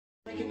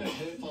I reckon that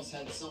Herfoss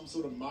had some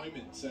sort of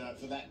moment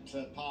for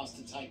that pass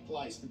to take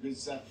place,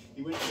 because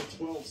he went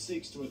from a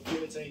 12.6 to a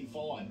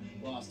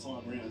 13.5 last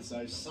time round.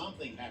 So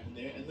something happened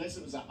there, unless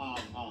it was a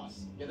hard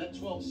pass. Yeah, that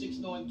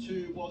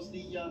 12.692 was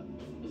the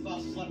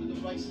fastest lap of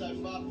the race so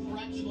far,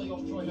 fractionally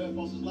off Troy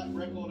Herfoss's lap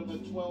record of a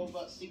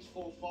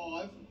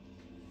 12.645.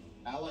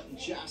 Allen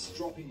just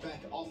dropping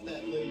back off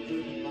that lead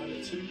group at the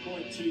moment,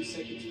 2.2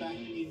 seconds back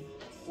in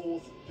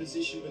fourth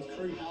position, with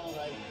Crew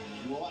Halliday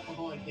right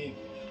behind him.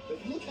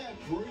 But look how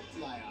grouped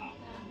they are.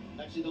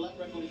 Actually, the lap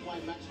record is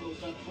Wayne Maxwell's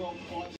 12.5.